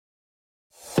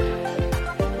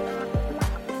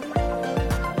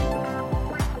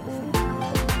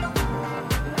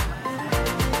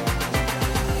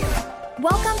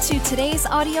to today's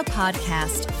audio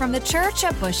podcast from the Church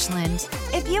at Bushland.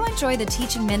 If you enjoy the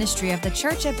teaching ministry of the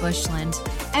Church at Bushland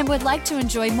and would like to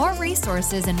enjoy more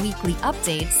resources and weekly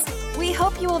updates, we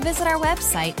hope you will visit our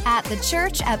website at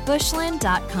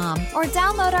thechurchatbushland.com or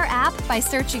download our app by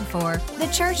searching for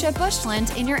The Church at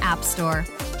Bushland in your app store.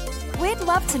 We'd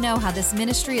love to know how this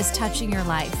ministry is touching your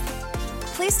life.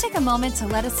 Please take a moment to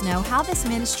let us know how this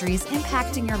ministry is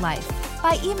impacting your life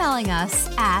by emailing us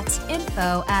at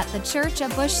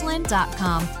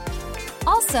info@thechurchatbushland.com.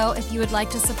 Also, if you would like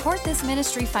to support this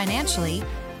ministry financially,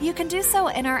 you can do so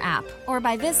in our app or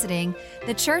by visiting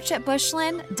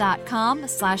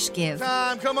thechurchatbushland.com/give.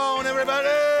 Come on,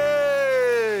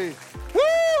 everybody!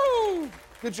 Woo!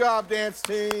 Good job, dance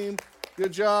team.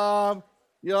 Good job.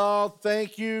 Y'all,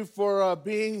 thank you for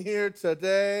being here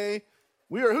today.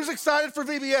 Who's excited for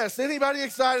VBS? Anybody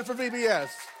excited for VBS?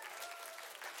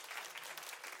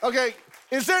 Okay,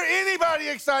 is there anybody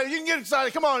excited? You can get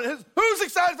excited. Come on. Who's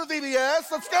excited for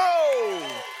VBS? Let's go.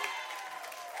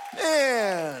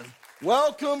 Man,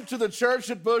 welcome to the Church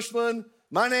at Bushland.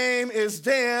 My name is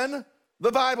Dan,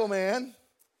 the Bible Man,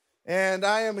 and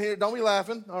I am here. Don't be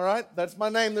laughing, all right? That's my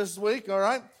name this week, all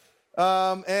right?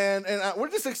 We're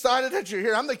just excited that you're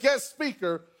here. I'm the guest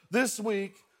speaker this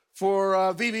week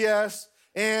for VBS,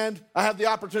 and I have the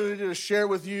opportunity to share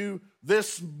with you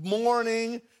this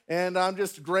morning, and I'm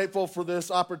just grateful for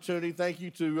this opportunity. Thank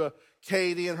you to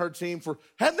Katie and her team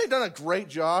haven't they done a great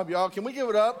job, y'all? Can we give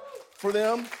it up for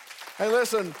them? Hey,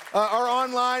 listen, our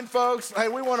online folks, hey,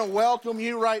 we want to welcome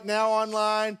you right now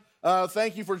online.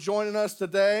 Thank you for joining us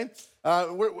today.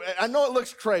 I know it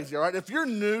looks crazy, all right? If you're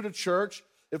new to church,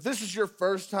 if this is your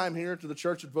first time here to the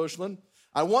Church at Bushland,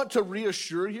 I want to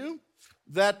reassure you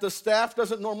that the staff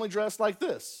doesn't normally dress like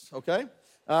this, okay?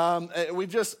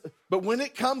 But when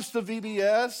it comes to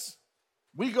VBS,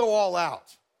 we go all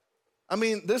out. I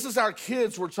mean, this is our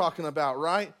kids we're talking about,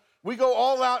 right? We go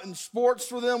all out in sports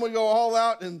for them. We go all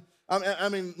out in,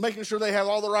 making sure they have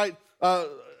all the right,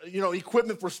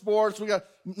 equipment for sports. We got to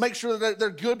make sure that they're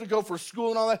good to go for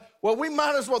school and all that. Well, we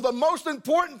might as well. The most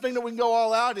important thing that we can go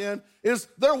all out in is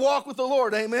their walk with the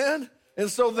Lord, amen? And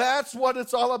so that's what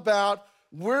it's all about.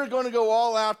 We're going to go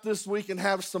all out this week and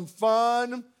have some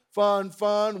fun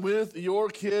with your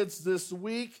kids this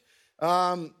week.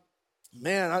 I'm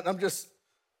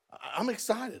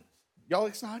excited. Y'all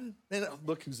excited? Man,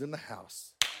 look who's in the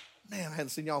house. Man, I hadn't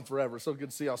seen y'all in forever. So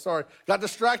good to see y'all. Sorry, got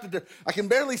distracted there. I can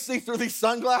barely see through these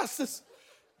sunglasses,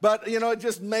 but, it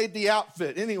just made the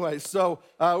outfit. Anyway, so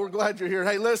we're glad you're here.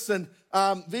 Hey, listen,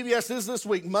 VBS is this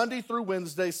week, Monday through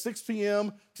Wednesday, 6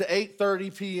 p.m. to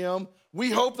 8:30 p.m. We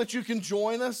hope that you can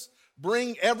join us.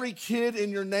 Bring every kid in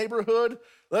your neighborhood.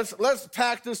 Let's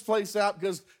pack this place out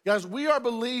because, guys, we are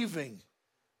believing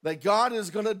that God is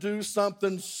going to do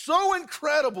something so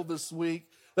incredible this week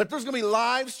that there's going to be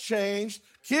lives changed.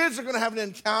 Kids are going to have an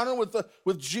encounter with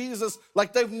Jesus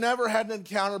like they've never had an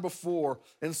encounter before.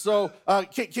 And so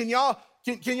can y'all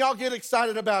get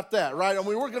excited about that, right? I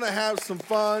mean, we're going to have some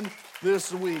fun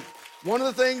this week. One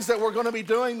of the things that we're going to be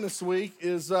doing this week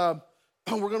is we're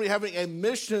going to be having a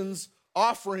missions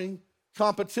offering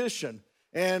competition.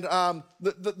 And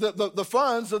the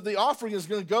funds of the offering is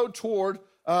going to go toward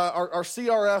our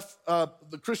CRF,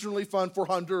 the Christian Relief Fund for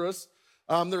Honduras.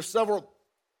 There's several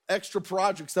extra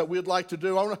projects that we'd like to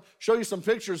do. I want to show you some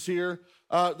pictures here.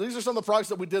 These are some of the projects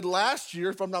that we did last year,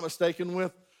 if I'm not mistaken,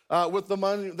 with the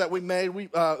money that we made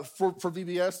for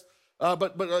VBS.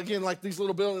 But again, like these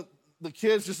little buildings, the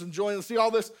kids just enjoying to see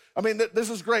all this. I mean, this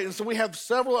is great. And so we have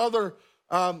several other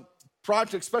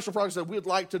special projects that we'd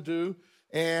like to do.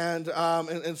 And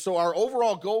so our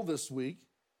overall goal this week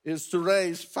is to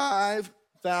raise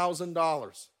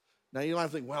 $5,000. Now, you might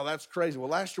think, well, that's crazy. Well,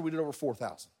 last year we did over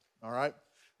 4,000, all right?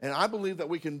 And I believe that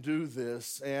we can do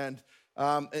this. And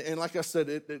like I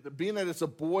said, being that it's a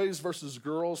boys versus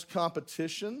girls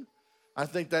competition, I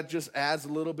think that just adds a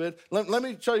little bit. Let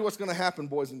me tell you what's going to happen,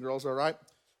 boys and girls, all right?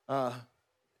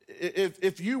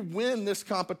 If you win this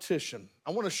competition,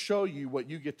 I want to show you what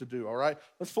you get to do, all right?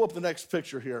 Let's pull up the next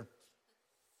picture here.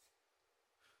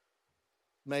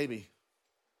 Maybe.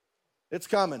 It's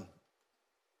coming.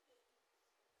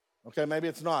 Okay, maybe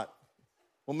it's not.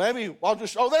 Well, maybe I'll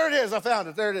just, there it is. I found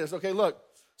it. There it is. Okay, look.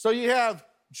 So you have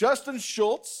Justin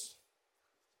Schultz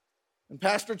and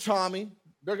Pastor Tommy.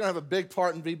 They're going to have a big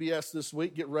part in VBS this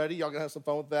week. Get ready. Y'all going to have some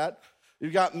fun with that.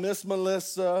 You've got Miss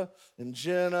Melissa and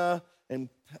Jenna and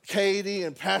Katie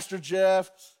and Pastor Jeff,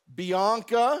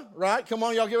 Bianca, right? Come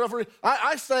on, y'all give it up for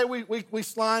I say we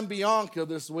slime Bianca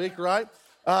this week, right?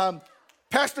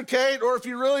 Pastor Kate, or if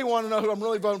you really want to know who I'm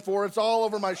really voting for, it's all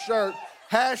over my shirt.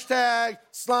 Hashtag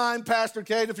slime Pastor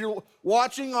Cade. If you're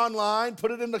watching online,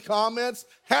 put it in the comments.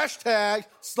 Hashtag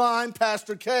slime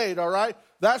Pastor Cade, all right?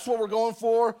 That's what we're going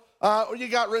for. You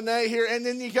got Renee here, and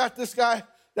then you got this guy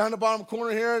down the bottom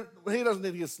corner here. He doesn't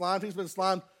need to get slimed. He's been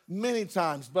slimed many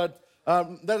times, but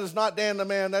that is not Dan the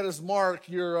man. That is Mark,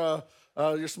 your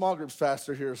small groups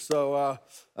pastor here. So,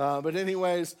 but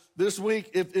anyways, this week,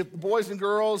 if boys and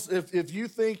girls, if you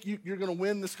think you're going to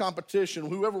win this competition,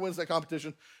 whoever wins that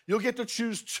competition, you'll get to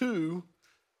choose 2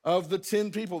 of the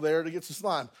 10 people there to get some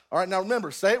slime. All right, now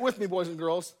remember, say it with me, boys and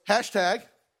girls. Hashtag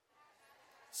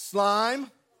slime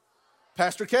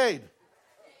Pastor Cade.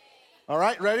 All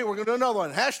right, ready? We're going to do another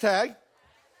one. Hashtag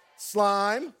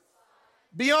slime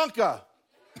Bianca.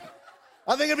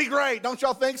 I think it'd be great. Don't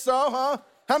y'all think so, huh?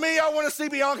 How many of y'all want to see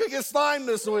Bianca get slimed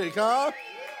this week, huh?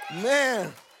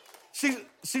 Man,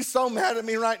 she's so mad at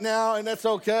me right now, and that's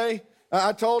okay.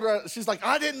 I told her, she's like,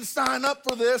 I didn't sign up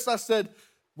for this. I said,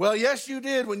 well, yes, you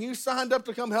did. When you signed up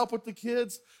to come help with the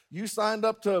kids, you signed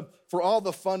up for all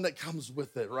the fun that comes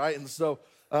with it, right? And so,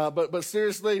 but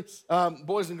seriously,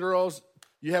 boys and girls,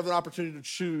 you have an opportunity to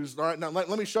choose. All right, now let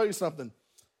me show you something.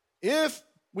 If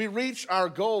we reach our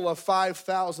goal of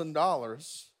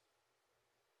 $5,000,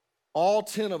 all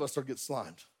 10 of us are get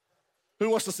slimed. Who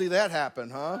wants to see that happen,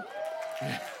 huh?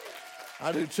 Yeah,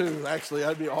 I do too, actually.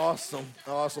 That'd be awesome.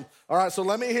 Awesome. All right, so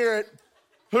let me hear it.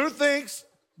 Who thinks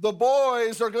the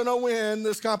boys are going to win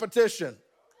this competition?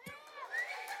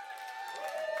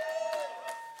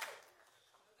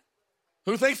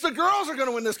 Who thinks the girls are going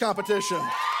to win this competition?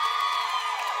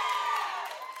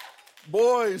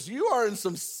 Boys, you are in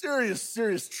some serious,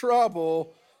 serious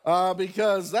trouble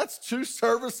because that's 2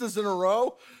 services in a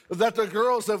row that the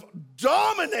girls have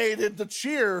dominated the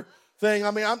cheer thing.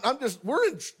 I mean,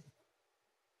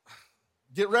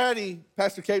 get ready,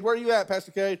 Pastor Cade. Where are you at,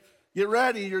 Pastor Cade? Get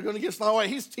ready. You're going to get slimed. Wait,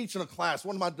 he's teaching a class.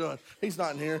 What am I doing? He's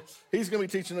not in here. He's going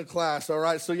to be teaching a class, all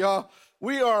right? So, y'all,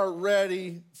 we are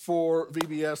ready for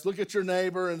VBS. Look at your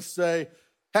neighbor and say,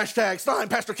 hashtag slime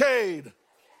Pastor Cade.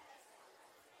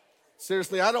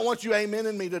 Seriously, I don't want you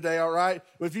amening me today, all right?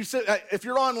 If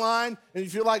you're online and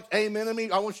you feel like amening me,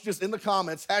 I want you just in the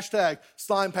comments, hashtag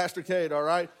slime Pastor Cade, all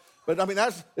right? But I mean,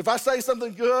 if I say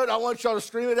something good, I want y'all to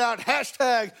scream it out,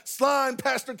 hashtag slime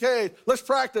Pastor Cade. Let's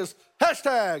practice,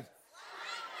 hashtag.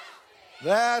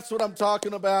 That's what I'm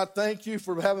talking about. Thank you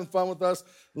for having fun with us.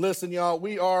 Listen, y'all,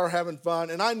 we are having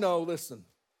fun. And I know, listen,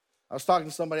 I was talking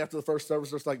to somebody after the first service.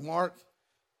 They're like, Mark,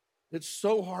 it's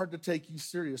so hard to take you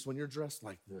serious when you're dressed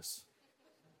like this.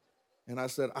 And I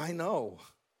said, I know,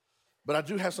 but I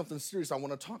do have something serious I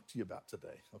want to talk to you about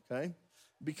today, okay?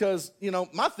 Because,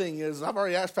 my thing is, I've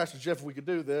already asked Pastor Jeff if we could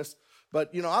do this, but,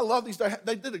 I love these.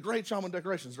 They did a great job on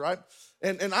decorations, right?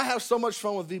 And I have so much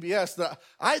fun with VBS that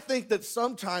I think that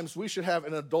sometimes we should have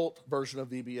an adult version of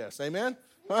VBS, amen?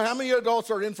 How many adults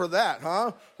are in for that,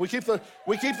 huh? We keep the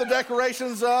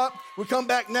decorations up. We come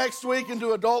back next week and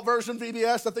do adult version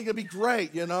VBS. I think it'd be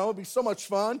great, It'd be so much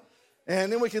fun.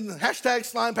 And then we can hashtag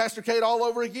slime Pastor Cade all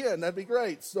over again. That'd be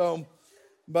great. So,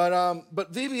 but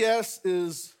VBS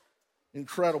is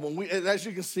incredible. As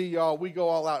you can see, y'all, we go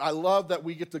all out. I love that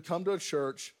we get to come to a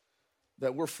church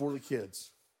that we're for the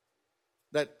kids.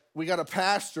 That we got a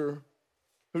pastor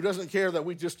who doesn't care that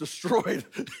we just destroyed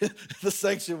the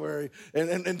sanctuary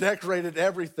and decorated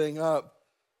everything up.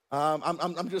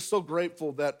 I'm just so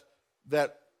grateful that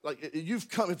like you've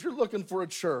come. If you're looking for a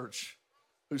church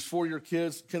who's for your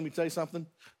kids, can we tell you something?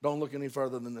 Don't look any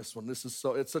further than this one.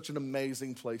 It's such an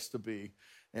amazing place to be.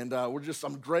 And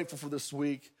I'm grateful for this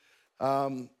week.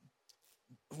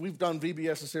 We've done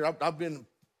VBSs here. I've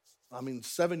been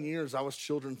 7 years I was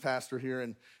children's pastor here,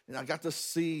 and I got to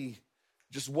see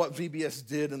just what VBS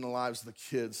did in the lives of the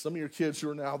kids. Some of your kids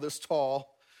who are now this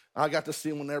tall, I got to see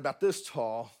them when they're about this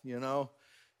tall,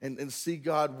 and see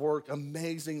God work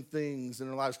amazing things in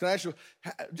their lives. Can I ask you,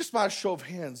 just by a show of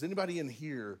hands, anybody in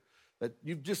here that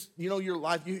you've just, your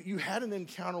life, you had an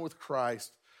encounter with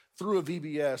Christ through a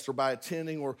VBS or by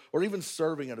attending or even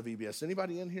serving at a VBS?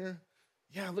 Anybody in here?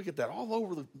 Yeah, look at that. All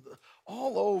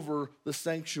over the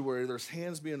sanctuary, there's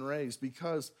hands being raised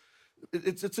because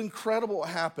it's incredible what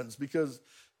happens, because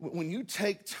when you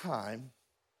take time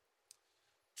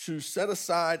to set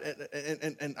aside,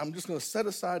 and I'm just going to set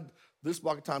aside this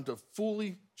block of time to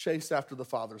fully chase after the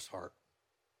Father's heart.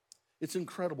 It's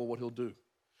incredible what he'll do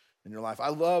in your life. I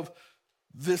love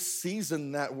this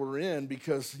season that we're in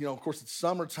because, of course, it's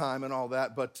summertime and all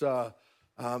that, but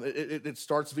it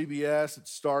starts VBS, it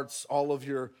starts all of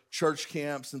your church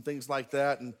camps and things like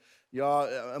that. And y'all,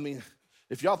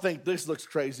 if y'all think this looks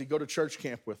crazy, go to church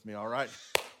camp with me, all right?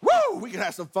 Woo! We can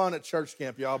have some fun at church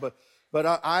camp, y'all, but But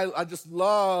I just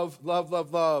love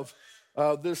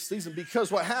this season,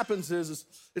 because what happens is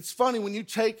it's funny when you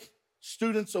take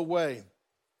students away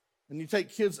and you take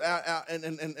kids out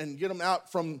and get them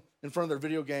out from in front of their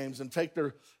video games and take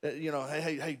their,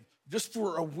 hey, just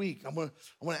for a week, I'm gonna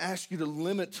ask you to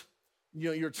limit,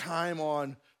 your time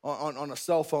on a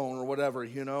cell phone or whatever,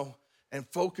 and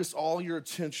focus all your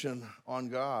attention on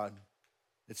God.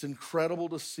 It's incredible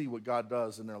to see what God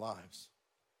does in their lives.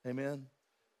 Amen.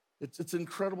 It's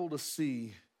incredible to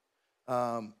see,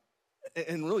 and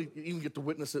really even get to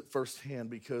witness it firsthand,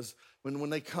 because when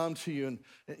they come to you, and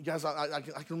guys, I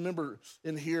can remember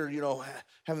in here,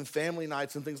 having family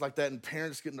nights and things like that, and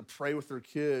parents getting to pray with their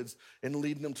kids and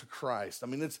leading them to Christ. I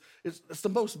mean, it's the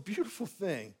most beautiful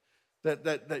thing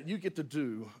that you get to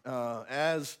do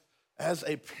as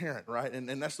a parent, right?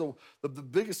 And that's the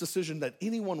biggest decision that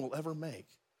anyone will ever make,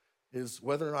 is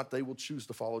whether or not they will choose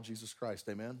to follow Jesus Christ.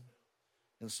 Amen.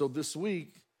 And so this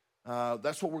week,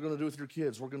 that's what we're going to do with your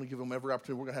kids. We're going to give them every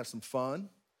opportunity. We're going to have some fun.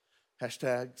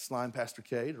 Hashtag slime Pastor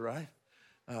Cade, right?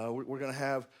 We're going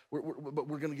to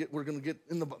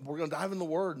dive in the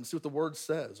Word and see what the Word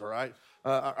says. All right.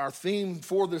 Our theme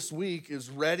for this week is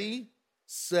ready,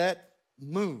 set,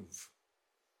 move.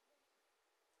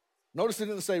 Notice it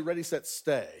didn't say ready, set,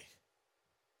 stay.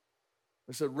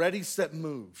 It said ready, set,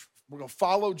 move. We're going to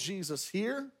follow Jesus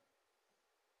here,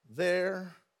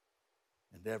 there,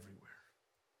 and everywhere.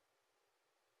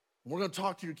 We're going to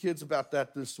talk to your kids about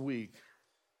that this week.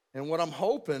 And what I'm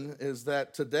hoping is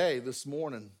that today, this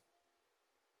morning,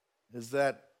 is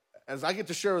that as I get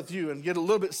to share with you and get a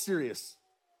little bit serious,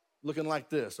 looking like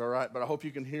this, all right? But I hope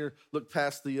you can look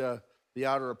past the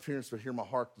outer appearance, but hear my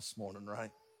heart this morning,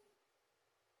 right?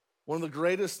 One of the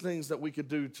greatest things that we could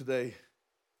do today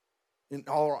in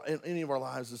any of our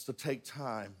lives is to take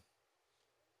time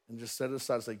and just set it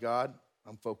aside and say, God,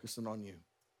 I'm focusing on you.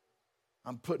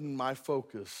 I'm putting my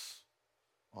focus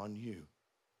on you.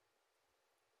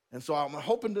 And so I'm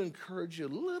hoping to encourage you a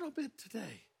little bit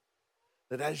today,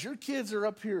 that as your kids are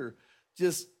up here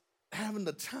just having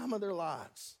the time of their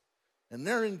lives and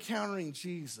they're encountering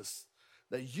Jesus,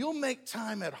 that you'll make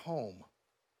time at home,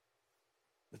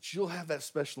 that you'll have that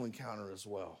special encounter as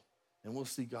well. And we'll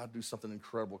see God do something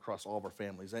incredible across all of our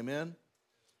families. Amen?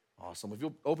 Awesome. If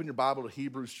you'll open your Bible to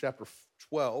Hebrews chapter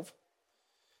 12.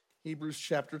 Hebrews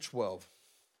chapter 12.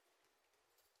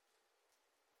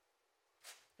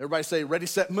 Everybody say, ready,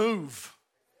 set, move.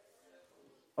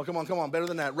 Oh, come on. Better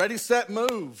than that. Ready, set,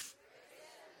 move.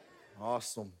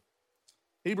 Awesome.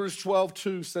 Hebrews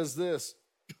 12:2 says this.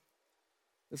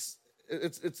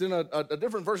 It's in a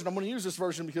different version. I'm going to use this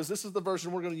version because this is the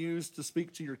version we're going to use to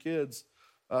speak to your kids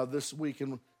this week,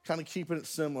 and kind of keeping it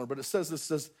similar. But it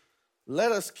says,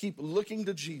 let us keep looking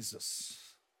to Jesus.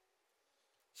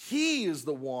 He is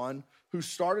the one who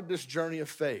started this journey of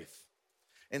faith.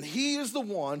 And he is the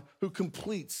one who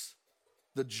completes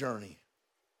the journey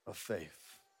of faith.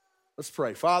 Let's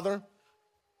pray. Father,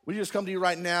 we just come to you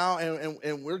right now,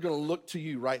 and we're going to look to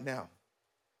you right now.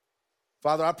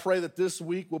 Father, I pray that this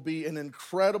week will be an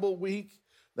incredible week,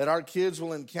 that our kids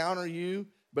will encounter you,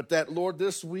 but that, Lord,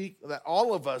 this week, that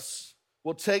all of us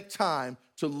will take time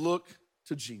to look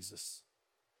to Jesus.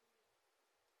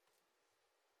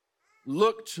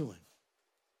 Look to him.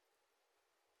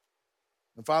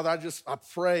 And Father, I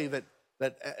pray that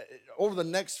over the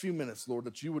next few minutes, Lord,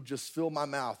 that you would just fill my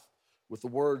mouth with the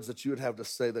words that you would have to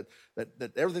say, that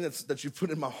everything that you put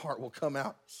in my heart will come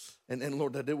out. And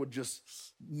Lord, that it would just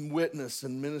witness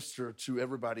and minister to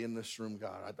everybody in this room,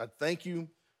 God. I thank you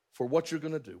for what you're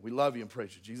going to do. We love you and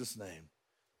praise you. In Jesus' name,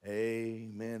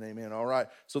 amen, amen. All right,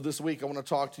 so this week I want to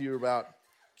talk to you about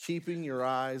keeping your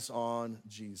eyes on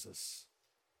Jesus.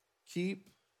 Keep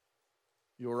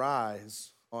your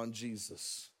eyes on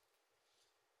Jesus.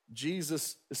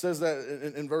 Jesus, it says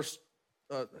that in verse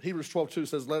Hebrews 12:2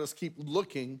 says, let us keep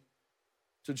looking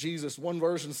to Jesus. One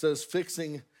version says,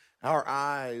 fixing our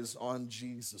eyes on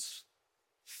Jesus.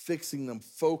 Fixing them,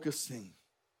 focusing.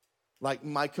 Like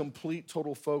my complete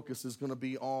total focus is going to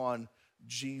be on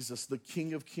Jesus, the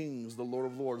King of Kings, the Lord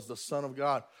of Lords, the Son of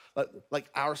God, like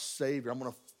our Savior. I'm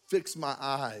going to fix my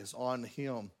eyes on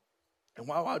him. And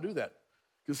why do I do that?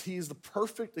 Because he is the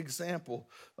perfect example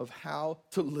of how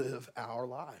to live our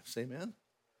lives. Amen?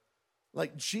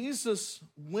 Like Jesus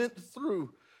went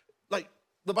through, like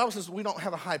the Bible says we don't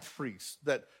have a high priest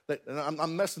that and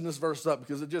I'm messing this verse up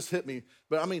because it just hit me.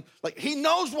 But I mean, like he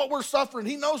knows what we're suffering.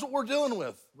 He knows what we're dealing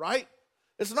with, right?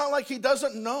 It's not like he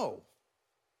doesn't know.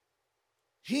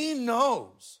 He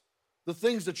knows the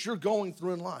things that you're going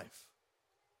through in life.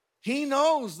 He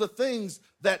knows the things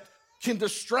that can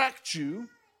distract you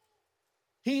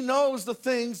He knows the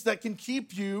things that can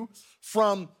keep you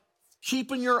from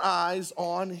keeping your eyes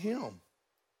on him.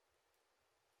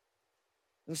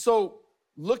 And so,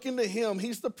 looking to him,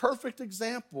 he's the perfect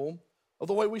example of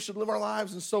the way we should live our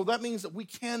lives. And so that means that we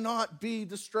cannot be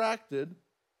distracted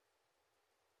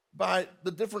by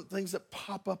the different things that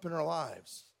pop up in our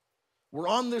lives. We're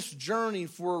on this journey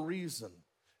for a reason.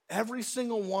 Every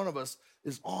single one of us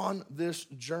is on this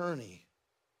journey.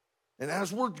 And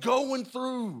as we're going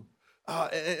through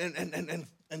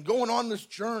and going on this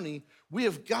journey, we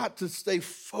have got to stay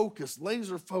focused,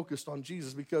 laser focused on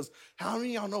Jesus, because how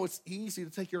many of y'all know it's easy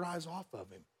to take your eyes off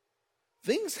of him?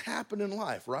 Things happen in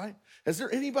life, right? Is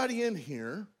there anybody in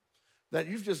here that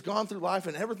you've just gone through life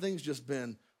and everything's just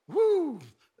been, woo,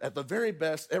 at the very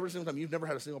best, every single time, you've never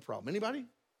had a single problem? Anybody?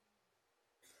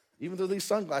 Even through these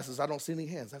sunglasses, I don't see any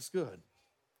hands. That's good.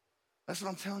 That's what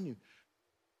I'm telling you.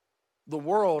 The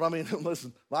world, I mean,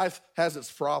 listen, life has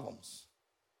its problems.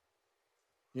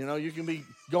 You know, you can be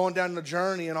going down the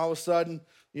journey and all of a sudden,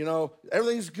 you know,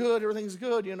 everything's good,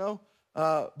 you know.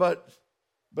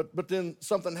 But then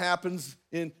something happens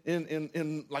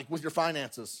in like with your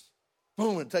finances.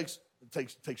 Boom, it takes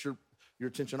your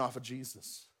attention off of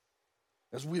Jesus.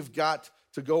 As we've got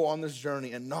to go on this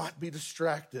journey and not be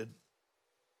distracted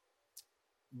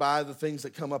by the things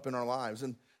that come up in our lives.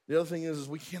 And the other thing is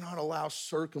we cannot allow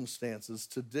circumstances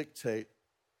to dictate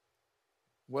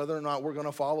whether or not we're going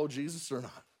to follow Jesus or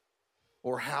not,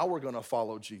 or how we're going to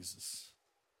follow Jesus.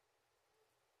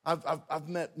 I've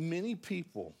met many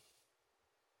people,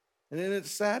 and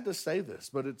it's sad to say this,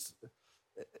 but it's,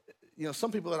 you know,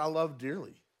 some people that I love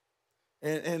dearly.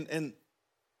 And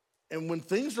when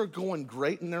things are going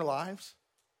great in their lives,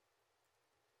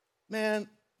 man,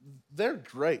 they're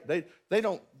great. They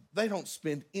don't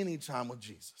spend any time with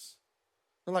Jesus.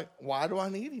 They're like, why do I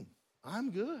need him?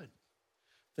 I'm good.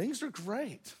 Things are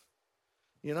great.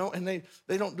 You know, and they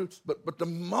don't do, but the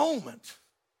moment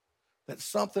that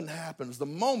something happens, the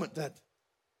moment that,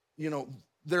 you know,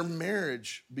 their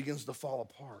marriage begins to fall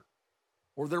apart,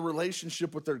 or their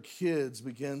relationship with their kids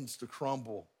begins to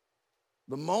crumble,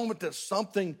 the moment that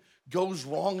something goes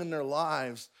wrong in their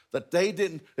lives that they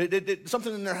didn't,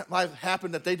 something in their life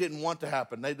happened that they didn't want to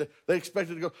happen. They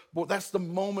expected to go, well, that's the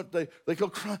moment they go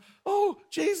crying, oh,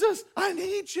 Jesus, I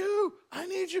need you.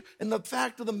 And the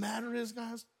fact of the matter is,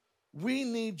 guys, we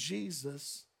need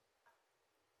Jesus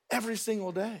every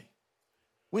single day.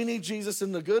 We need Jesus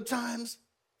in the good times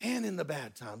and in the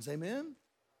bad times, amen?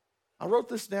 I wrote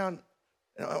this down,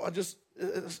 it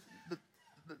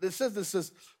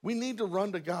says, we need to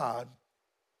run to God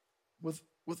with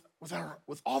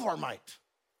all of our might.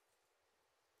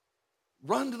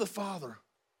 Run to the Father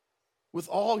with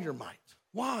all your might.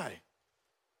 Why?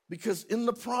 Because in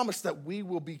the promise that we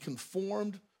will be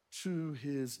conformed to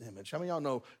his image. How many of y'all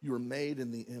know you were made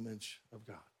in the image of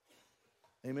God?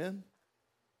 Amen?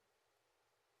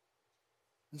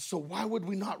 And so why would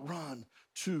we not run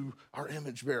to our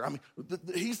image bearer? I mean,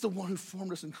 he's the one who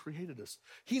formed us and created us.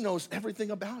 He knows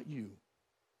everything about you.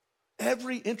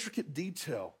 Every intricate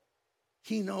detail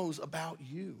he knows about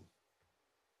you.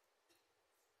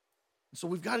 So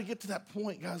we've got to get to that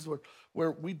point, guys,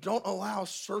 where we don't allow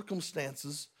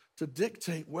circumstances to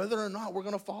dictate whether or not we're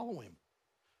going to follow him.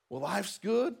 Well, life's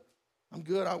good. I'm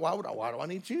good. Why do I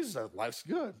need Jesus? Life's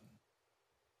good.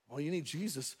 Well, you need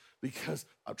Jesus because,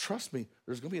 trust me,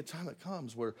 there's going to be a time that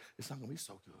comes where it's not going to be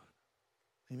so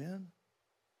good. Amen?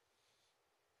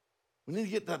 We need to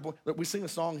get that. We sing a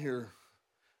song here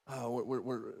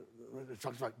where it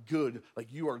talks about good,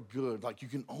 like you are good, like you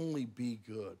can only be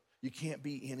good. You can't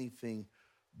be anything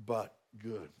but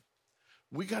good.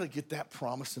 We got to get that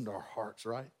promise into our hearts,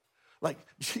 right? Like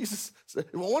Jesus said,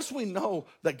 once we know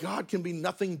that God can be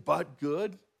nothing but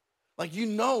good, like you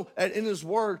know in his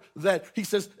word that he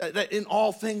says that in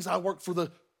all things I work for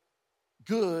the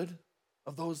good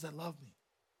of those that love me,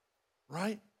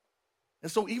 right?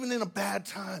 And so even in a bad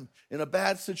time, in a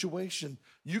bad situation,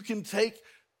 you can take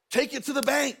it to the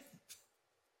bank.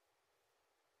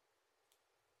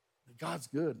 God's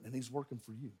good and he's working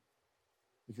for you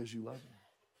because you love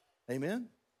him. Amen?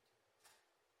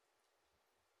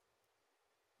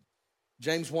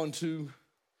 James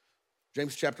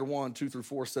chapter 1, 2 through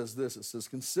 4 says this. It says,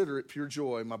 consider it pure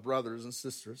joy, my brothers and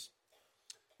sisters,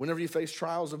 whenever you face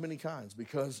trials of many kinds,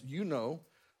 because you know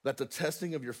that the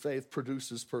testing of your faith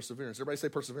produces perseverance. Everybody say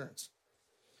perseverance.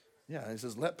 Yeah, and it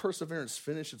says, let perseverance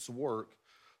finish its work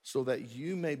so that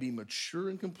you may be mature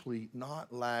and complete,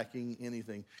 not lacking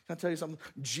anything. Can I tell you something?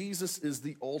 Jesus is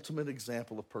the ultimate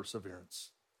example of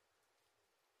perseverance.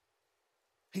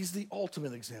 He's the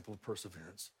ultimate example of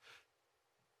perseverance.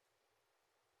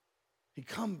 He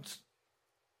comes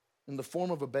in the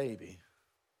form of a baby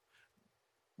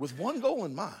with one goal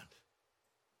in mind.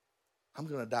 I'm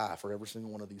going to die for every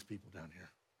single one of these people down here.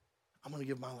 I'm going to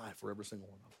give my life for every single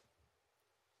one of them.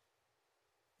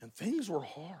 And things were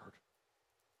hard.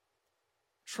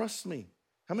 Trust me.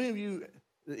 How many of you,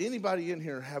 anybody in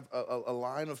here have a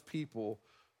line of people,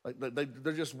 like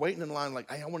they're just waiting in line like,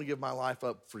 hey, I want to give my life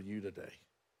up for you today?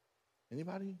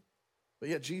 Anybody? But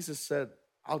yet Jesus said,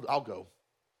 I'll go.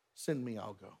 Send me,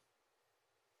 I'll go.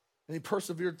 And he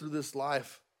persevered through this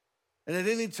life. And at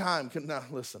any time, now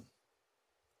listen,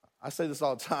 I say this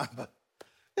all the time, but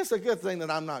it's a good thing that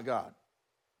I'm not God,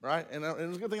 right? And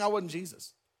it's a good thing I wasn't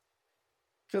Jesus.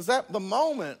 Because the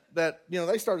moment that,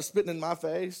 they started spitting in my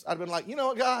face, I'd been like, you know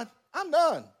what, God, I'm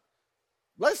done.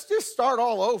 Let's just start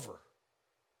all over.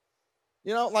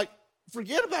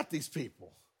 Forget about these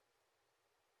people.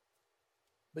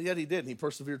 But yet he did, and he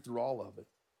persevered through all of it.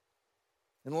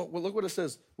 And look what it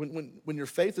says. When your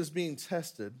faith is being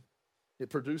tested, it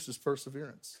produces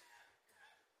perseverance.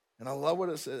 And I love what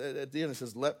it says at the end. It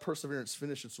says, let perseverance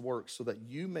finish its work so that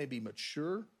you may be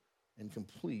mature and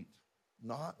complete,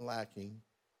 not lacking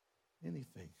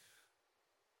anything.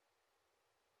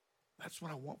 That's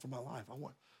what I want for my life.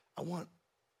 I want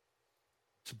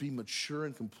to be mature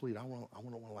and complete. I want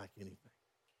to lack anything.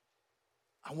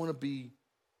 I want to be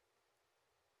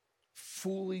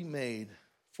fully made,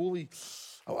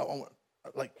 I want,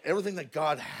 like everything that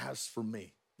God has for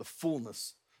me, the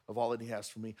fullness of all that he has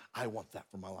for me, I want that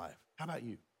for my life. How about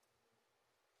you?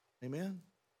 Amen?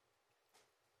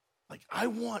 Like, I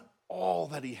want all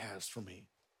that he has for me.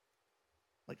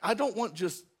 Like, I don't want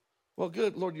just, well,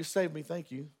 good, Lord, you saved me,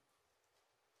 thank you.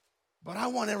 But I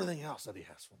want everything else that he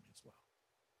has for me as well.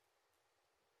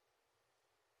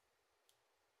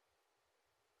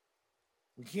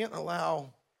 We can't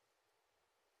allow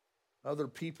other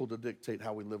people to dictate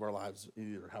how we live our lives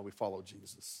either, how we follow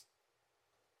Jesus.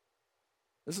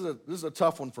 This is a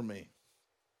tough one for me.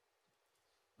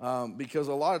 Because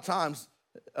a lot of times,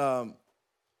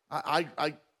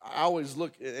 I always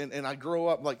look, and I grow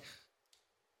up like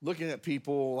looking at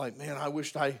people like, man, I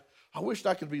wished I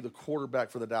could be the quarterback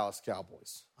for the Dallas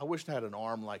Cowboys. I wished I had an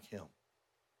arm like him.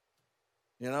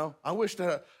 I wished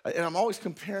and I'm always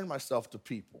comparing myself to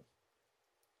people.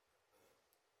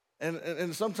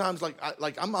 And sometimes,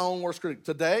 I'm my own worst critic.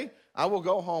 Today, I will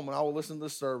go home and I will listen to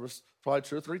this service probably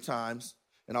 2 or 3 times,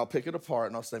 and I'll pick it apart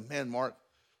and I'll say, man, Mark,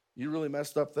 you really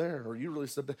messed up there, or you really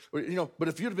said that. Or, but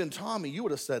if you'd have been Tommy, you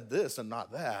would have said this and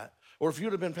not that. Or if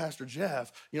you'd have been Pastor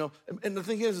Jeff, and the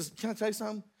thing is, can I tell you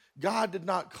something? God did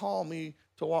not call me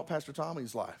to walk Pastor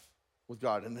Tommy's life with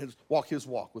God and walk his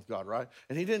walk with God, right?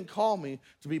 And he didn't call me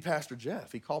to be Pastor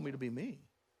Jeff. He called me to be me.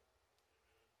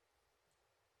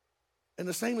 And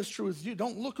the same is true with you.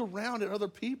 Don't look around at other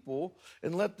people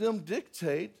and let them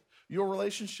dictate your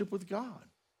relationship with God.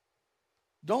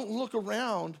 Don't look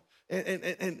around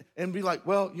and be like,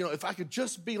 well, if I could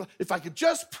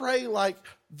just pray like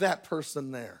that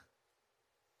person there.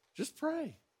 Just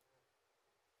pray.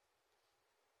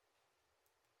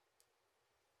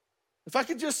 If I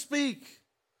could just speak,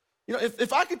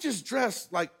 if I could just dress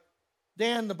like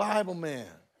Dan the Bible man,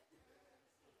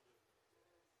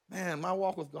 man, my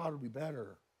walk with God would be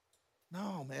better.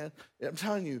 No, man. I'm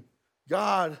telling you,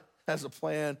 God has a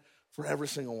plan for every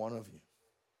single one of you.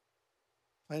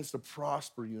 Plans to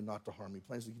prosper you and not to harm you.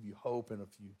 Plans to give you hope in a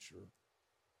future.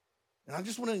 And I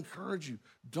just want to encourage you,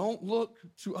 don't look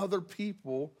to other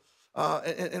people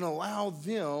and allow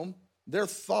them, their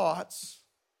thoughts,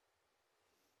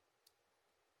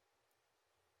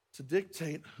 to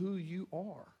dictate who you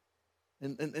are.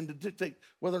 And to dictate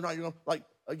whether or not you're going to, like,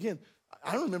 again,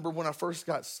 I remember when I first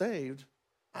got saved,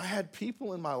 I had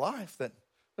people in my life there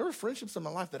were friendships in my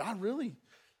life that I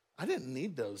didn't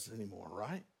need those anymore,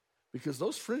 right? Because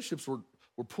those friendships were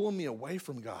pulling me away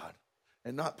from God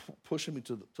and not pushing me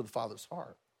to the Father's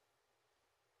heart.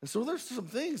 And so there's some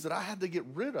things that I had to get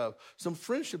rid of, some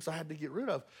friendships I had to get rid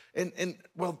of. And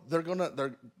well, they're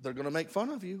gonna make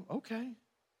fun of you. Okay.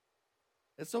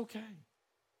 It's okay.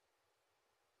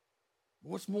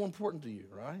 What's more important to you,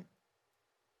 right?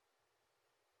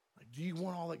 Do you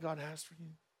want all that God has for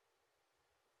you?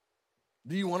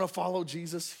 Do you want to follow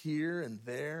Jesus here and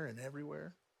there and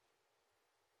everywhere?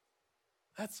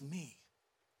 That's me.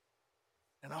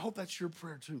 And I hope that's your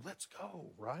prayer too. Let's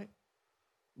go, right?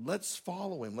 Let's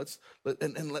follow him. Let's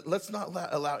not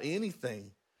allow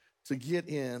anything to get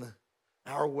in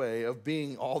our way of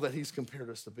being all that he's compared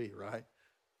us to be, right?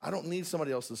 I don't need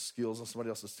somebody else's skills and somebody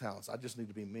else's talents. I just need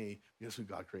to be me because who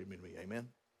God created me to be. Amen?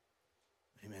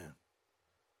 Amen.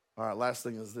 All right, last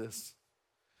thing is this.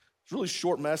 It's a really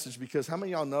short message because how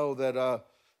many of y'all know that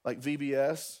like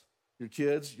VBS Your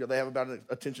kids, they have about an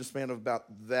attention span of about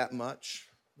that much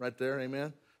right there,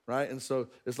 amen? Right? And so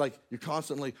it's like you're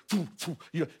constantly,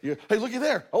 hey, looky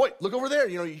there. Oh, wait, look over there.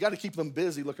 You got to keep them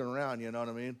busy looking around, you know what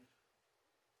I mean?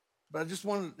 But I just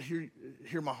wanted to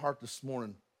hear my heart this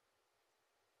morning.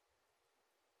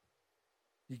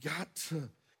 You got to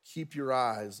keep your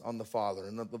eyes on the Father.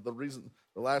 And the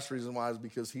last reason why is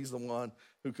because he's the one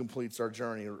who completes our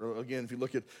journey. Or again, if you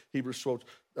look at Hebrews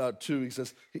 12:2, he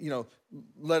says,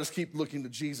 let us keep looking to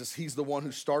Jesus. He's the one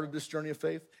who started this journey of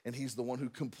faith, and he's the one who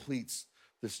completes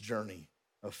this journey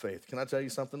of faith. Can I tell you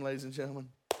something, ladies and gentlemen?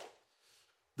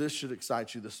 This should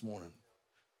excite you this morning.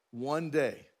 One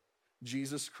day,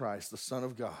 Jesus Christ, the Son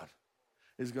of God,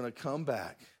 is going to come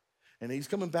back, and he's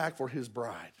coming back for his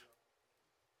bride.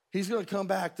 He's going to come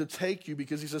back to take you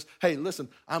because he says, hey, listen,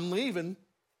 I'm leaving.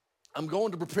 I'm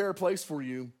going to prepare a place for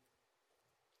you.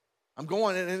 I'm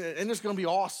going, and it's going to be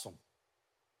awesome.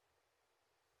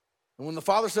 And when the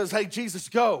Father says, hey, Jesus,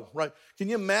 go, right? Can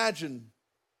you imagine,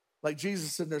 like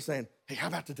Jesus sitting there saying, hey, how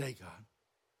about today, God?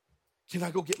 Can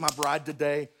I go get my bride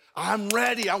today? I'm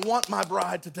ready. I want my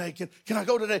bride today. Can I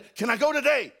go today? Can I go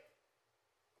today?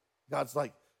 God's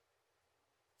like,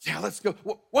 yeah, let's go.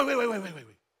 Wait.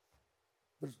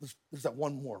 There's that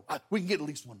one more. We can get at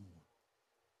least one more.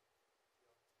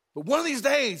 But one of these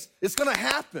days, it's going to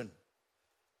happen.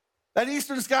 That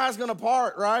eastern sky is going to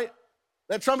part, right?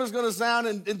 That trumpet is going to sound,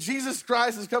 and Jesus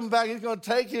Christ is coming back. He's going to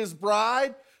take his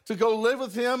bride to go live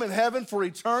with him in heaven for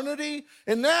eternity.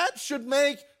 And that should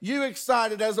make you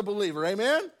excited as a believer,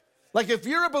 amen? Like if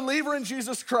you're a believer in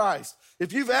Jesus Christ,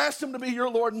 if you've asked him to be your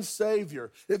Lord and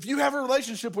Savior, if you have a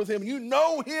relationship with him, you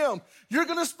know him, you're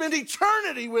going to spend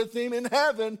eternity with him in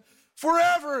heaven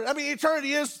forever. I mean,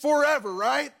 eternity is forever,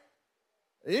 right?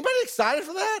 Anybody excited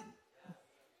for that?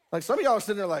 Like some of y'all are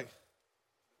sitting there like,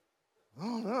 I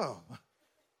don't know.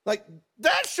 Like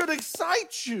that should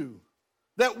excite you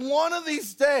that one of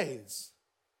these days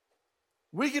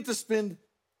we get to spend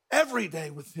every day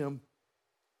with him,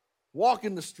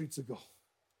 walking the streets of gold,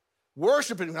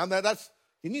 worshiping him.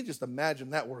 Can you just imagine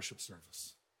that worship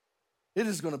service? It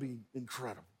is going to be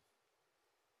incredible.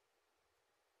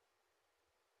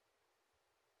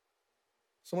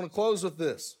 So I want to close with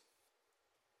this.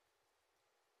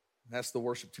 Ask the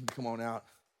worship team to come on out.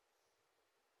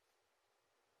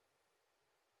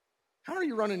 How are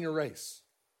you running your race?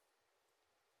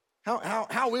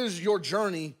 How is your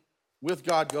journey with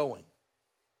God going?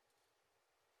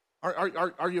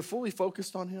 Are you fully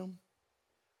focused on him?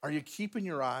 Are you keeping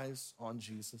your eyes on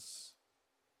Jesus?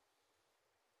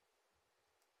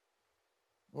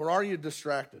 Or are you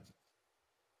distracted?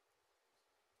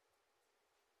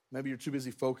 Maybe you're too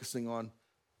busy focusing on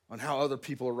how other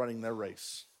people are running their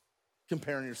race,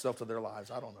 comparing yourself to their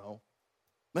lives. I don't know.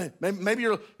 Maybe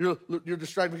you're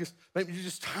distracted because maybe you're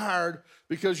just tired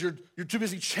because you're too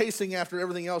busy chasing after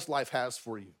everything else life has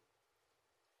for you.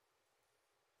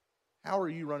 How are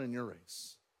you running your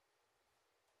race?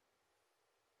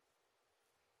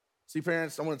 See,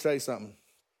 parents, I want to tell you something.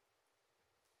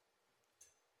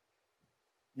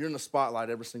 You're in the spotlight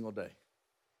every single day.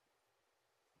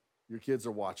 Your kids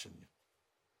are watching you.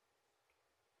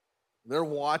 They're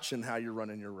watching how you're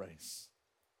running your race.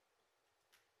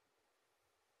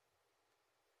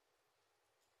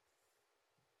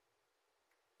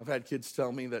 I've had kids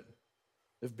tell me that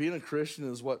if being a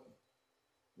Christian is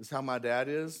how my dad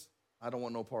is, I don't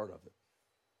want no part of it.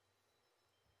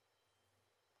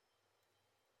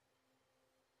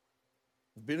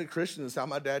 If being a Christian is how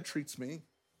my dad treats me,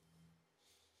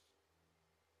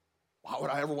 why would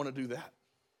I ever want to do that?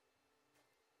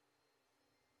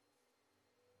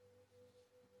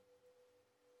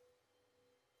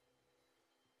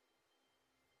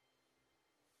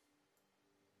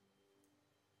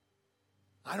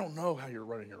 I don't know how you're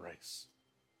running your race.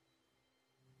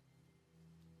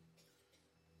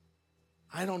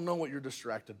 I don't know what you're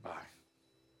distracted by.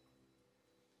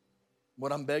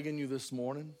 What I'm begging you this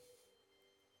morning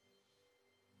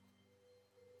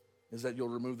is that you'll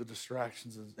remove the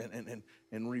distractions and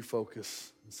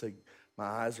refocus and say, my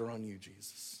eyes are on you,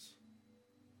 Jesus.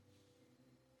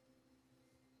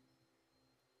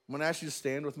 I'm going to ask you to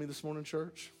stand with me this morning,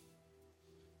 church.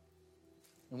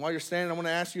 And while you're standing, I'm going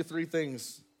to ask you three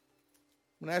things.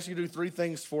 I'm going to ask you to do three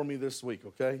things for me this week,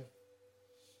 okay?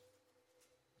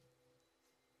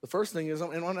 The first thing is,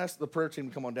 and I'm going to ask the prayer team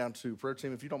to come on down too. Prayer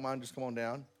team, if you don't mind, just come on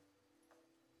down.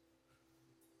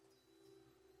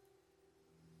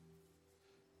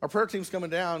 Our prayer team's coming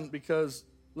down because,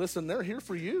 listen, they're here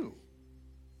for you.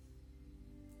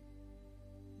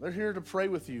 They're here to pray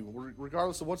with you,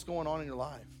 regardless of what's going on in your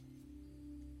life.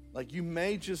 Like you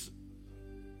may just,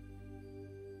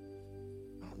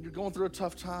 you're going through a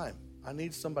tough time. I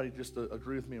need somebody just to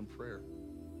agree with me in prayer.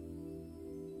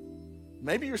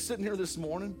 Maybe you're sitting here this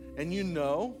morning and you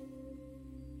know,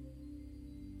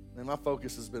 and my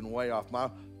focus has been way off.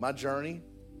 My journey,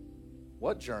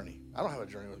 what journey? I don't have a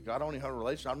journey with God. I only have a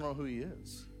relationship. I don't know who he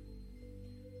is.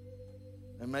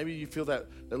 And maybe you feel that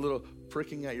little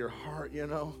pricking at your heart, you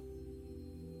know.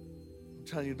 I'm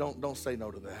telling you, don't say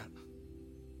no to that.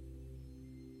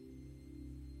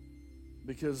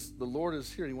 Because the Lord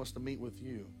is here. He wants to meet with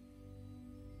you.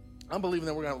 I'm believing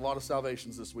that we're going to have a lot of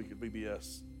salvations this week at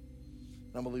VBS.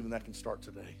 And I'm believing that can start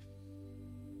today.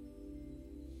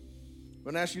 I'm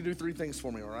going to ask you to do 3 things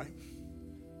for me, all right?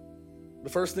 The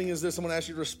first thing is this. I'm going to ask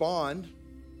you to respond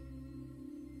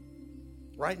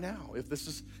right now. If this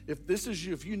is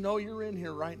you, if you know you're in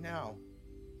here right now,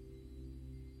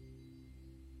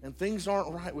 and things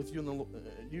aren't right with you and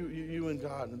you and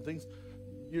God, and things,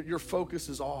 your focus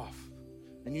is off,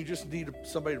 and you just need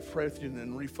somebody to pray with you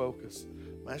and refocus,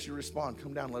 I'm going to ask you to respond.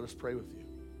 Come down and let us pray with you.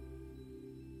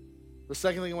 The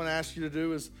second thing I want to ask you to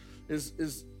do is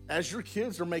as your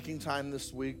kids are making time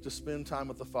this week to spend time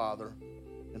with the Father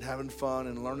and having fun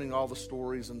and learning all the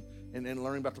stories and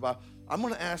learning about the Bible, I'm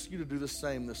going to ask you to do the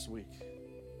same this week.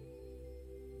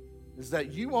 Is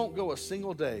that you won't go a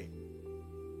single day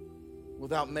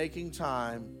without making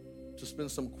time to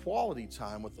spend some quality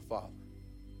time with the Father.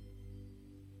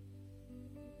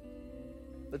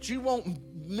 That you won't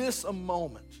miss a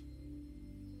moment.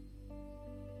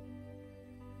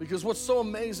 Because what's so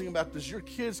amazing about this, your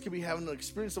kids can be having an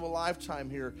experience of a lifetime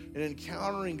here and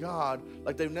encountering God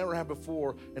like they've never had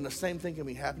before, and the same thing can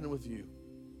be happening with you.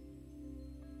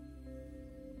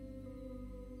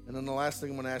 And then the last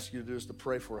thing I'm going to ask you to do is to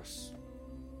pray for us.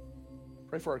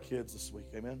 Pray for our kids this week,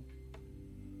 amen?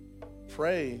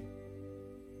 Pray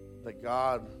that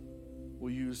God will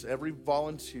use every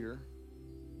volunteer,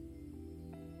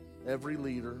 every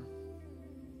leader,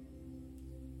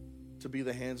 to be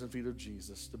the hands and feet of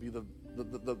Jesus, to be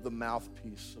the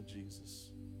mouthpiece of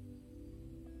Jesus.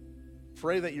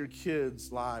 Pray that your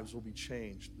kids' lives will be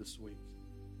changed this week.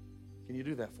 Can you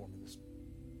do that for me this week?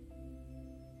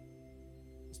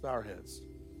 Let's bow our heads.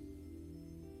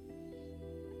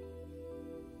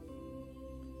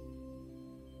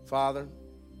 Father,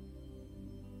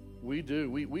 we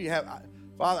do. We have,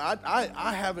 Father,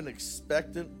 I have an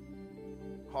expectant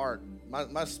heart.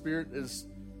 My spirit is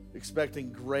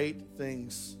expecting great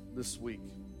things this week.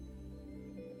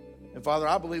 And Father,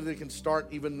 I believe that it can start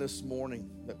even this morning,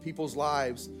 that people's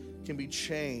lives can be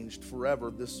changed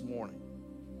forever this morning.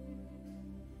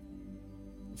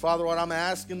 Father, what I'm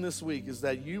asking this week is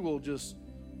that you will just,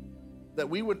 that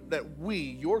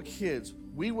we, your kids,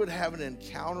 we would have an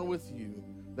encounter with you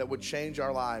that would change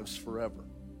our lives forever.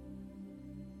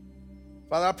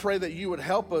 Father, I pray that you would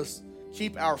help us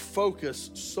keep our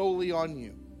focus solely on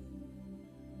you.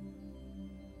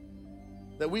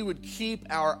 That we would keep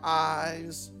our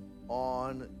eyes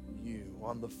on you,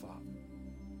 on the Father.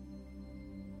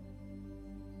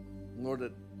 Lord,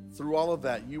 that through all of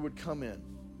that, you would come in.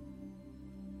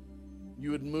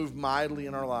 You would move mightily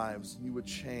in our lives. You would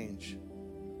change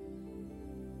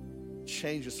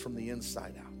us from the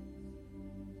inside out.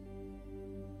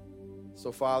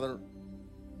 So, Father,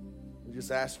 we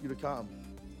just ask you to come.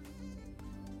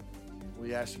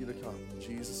 We ask you to come. In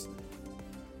Jesus' name.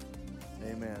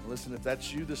 Amen. Listen, if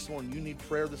that's you this morning, you need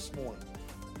prayer this morning,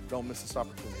 don't miss this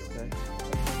opportunity, okay?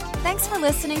 Thanks for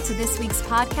listening to this week's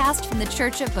podcast from the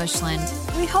Church at Bushland.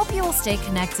 We hope you will stay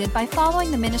connected by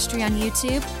following the ministry on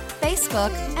YouTube,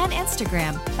 Facebook, and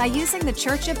Instagram by using the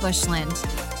Church at Bushland.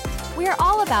 We are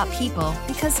all about people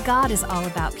because God is all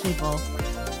about people.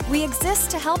 We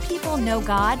exist to help people know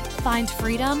God, find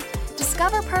freedom,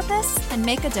 discover purpose, and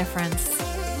make a difference.